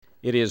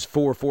It is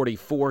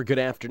 4:44. Good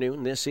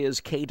afternoon. This is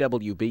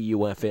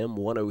KWBU-FM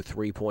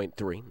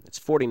 103.3. It's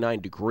 49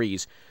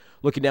 degrees.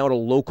 Looking now at a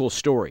local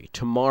story.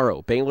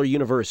 Tomorrow, Baylor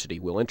University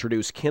will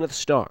introduce Kenneth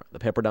Starr, the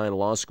Pepperdine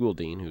Law School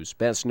dean, who's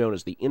best known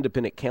as the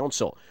independent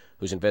counsel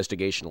whose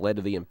investigation led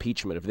to the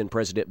impeachment of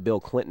then-President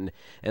Bill Clinton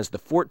as the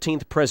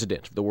 14th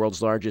president of the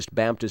world's largest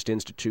Baptist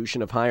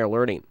institution of higher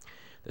learning.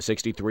 The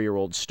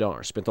 63-year-old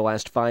Starr spent the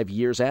last 5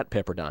 years at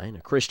Pepperdine,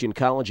 a Christian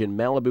college in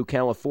Malibu,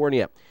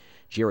 California.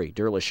 Jerry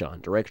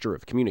Derloshon, director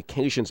of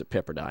communications at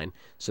Pepperdine,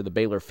 said the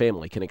Baylor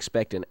family can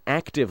expect an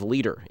active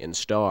leader in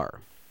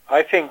Starr.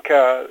 I think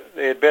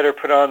they had better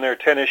put on their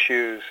tennis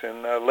shoes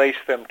and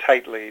lace them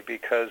tightly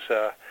because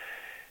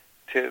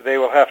they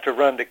will have to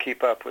run to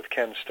keep up with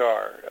Ken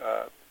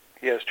Starr.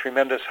 He has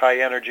tremendous high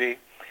energy.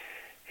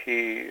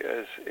 He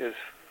is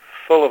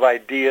full of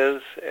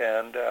ideas,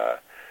 and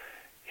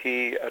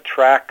he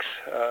attracts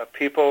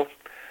people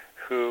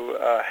who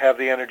have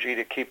the energy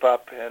to keep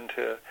up and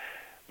to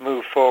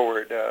move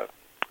forward.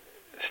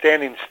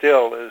 Standing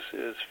still is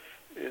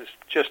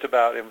just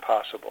about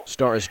impossible.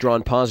 Starr has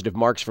drawn positive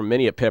marks from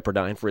many at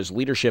Pepperdine for his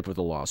leadership of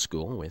the law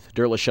school, with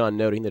Derloshon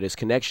noting that his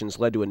connections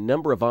led to a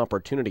number of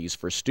opportunities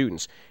for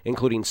students,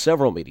 including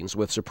several meetings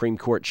with Supreme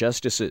Court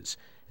justices.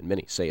 And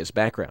many say his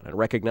background and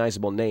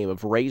recognizable name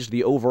have raised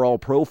the overall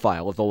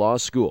profile of the law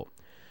school.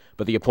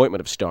 But the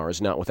appointment of Starr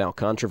is not without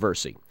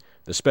controversy.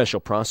 The special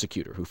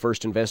prosecutor who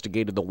first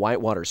investigated the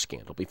Whitewater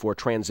scandal before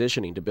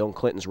transitioning to Bill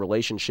Clinton's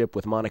relationship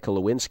with Monica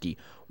Lewinsky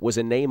was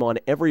a name on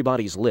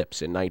everybody's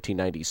lips in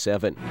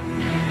 1997.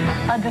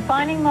 A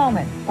defining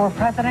moment for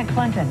President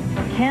Clinton,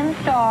 Ken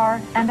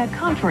Starr, and a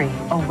country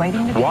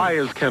awaiting the... Why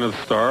is Kenneth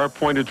Starr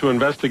appointed to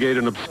investigate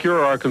an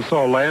obscure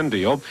Arkansas land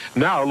deal,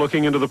 now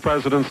looking into the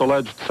president's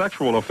alleged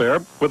sexual affair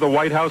with a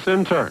White House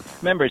intern?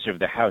 Members of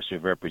the House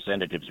of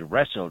Representatives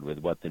wrestled with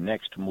what the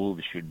next move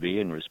should be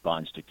in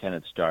response to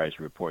Kenneth Starr's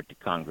report to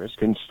Congress.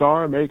 Can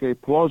Starr make a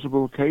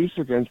plausible case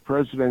against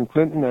President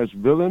Clinton as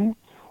villain,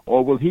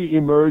 or will he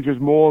emerge as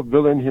more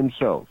villain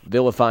himself?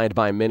 Vilified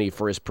by many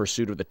for his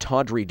pursuit of the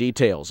tawdry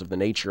details of the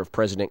nature of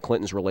President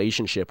Clinton's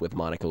relationship with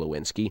Monica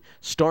Lewinsky,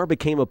 Starr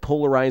became a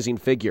polarizing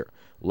figure,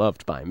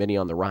 loved by many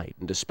on the right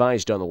and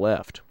despised on the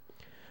left.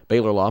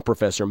 Baylor law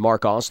professor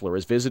Mark Osler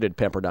has visited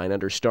Pepperdine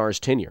under Starr's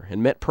tenure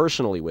and met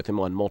personally with him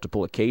on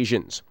multiple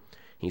occasions.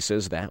 He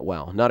says that,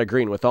 while not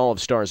agreeing with all of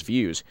Starr's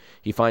views,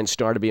 he finds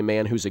Starr to be a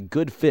man who's a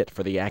good fit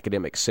for the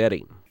academic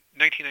setting.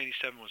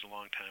 1997 was a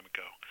long time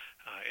ago.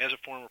 As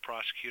a former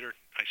prosecutor,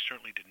 I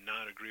certainly did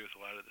not agree with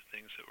a lot of the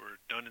things that were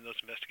done in those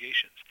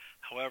investigations.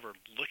 However,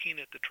 looking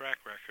at the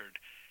track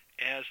record,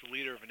 as the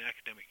leader of an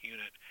academic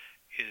unit,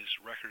 his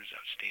record is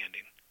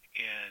outstanding,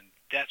 and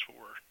that's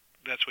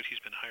what he's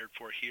been hired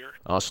for here.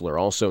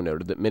 Osler also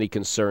noted that many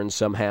concerns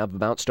some have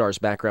about Starr's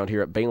background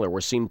here at Baylor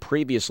were seen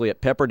previously at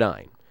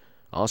Pepperdine.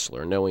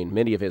 Osler, knowing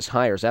many of his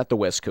hires at the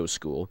West Coast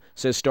school,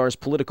 says Starr's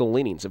political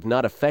leanings have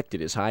not affected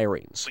his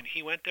hirings. When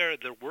he went there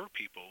were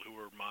people who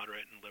were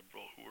moderate and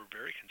liberal who were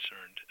very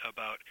concerned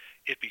about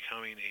it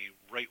becoming a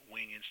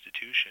right-wing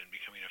institution,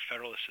 becoming a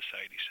Federalist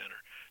Society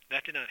center.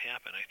 That did not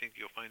happen. I think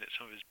you'll find that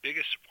some of his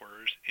biggest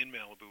supporters in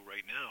Malibu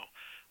right now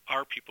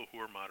are people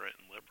who are moderate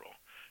and liberal,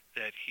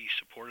 that he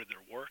supported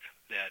their work,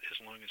 that as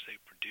long as they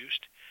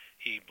produced,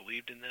 he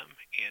believed in them,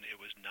 and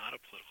it was not a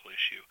political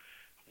issue.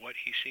 What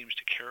he seems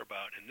to care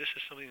about, and this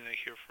is something that I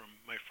hear from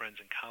my friends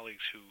and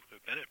colleagues who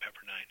have been at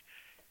Pepperdine,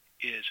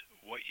 is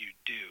what you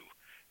do,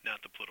 not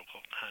the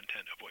political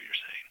content of what you're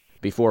saying.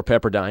 Before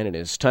Pepperdine and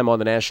his time on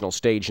the national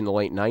stage in the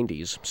late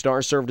 90s,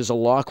 Starr served as a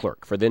law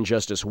clerk for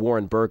then-Justice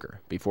Warren Burger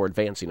before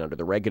advancing under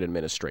the Reagan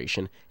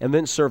administration and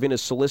then serving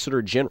as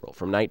Solicitor General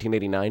from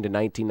 1989 to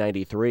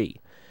 1993.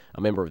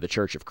 A member of the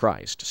Church of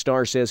Christ,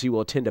 Starr says he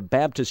will attend a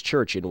Baptist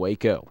church in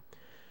Waco.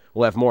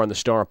 We'll have more on the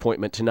Starr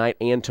appointment tonight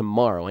and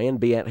tomorrow and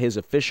be at his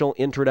official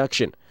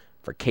introduction.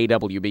 For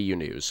KWBU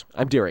News,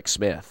 I'm Derek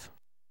Smith.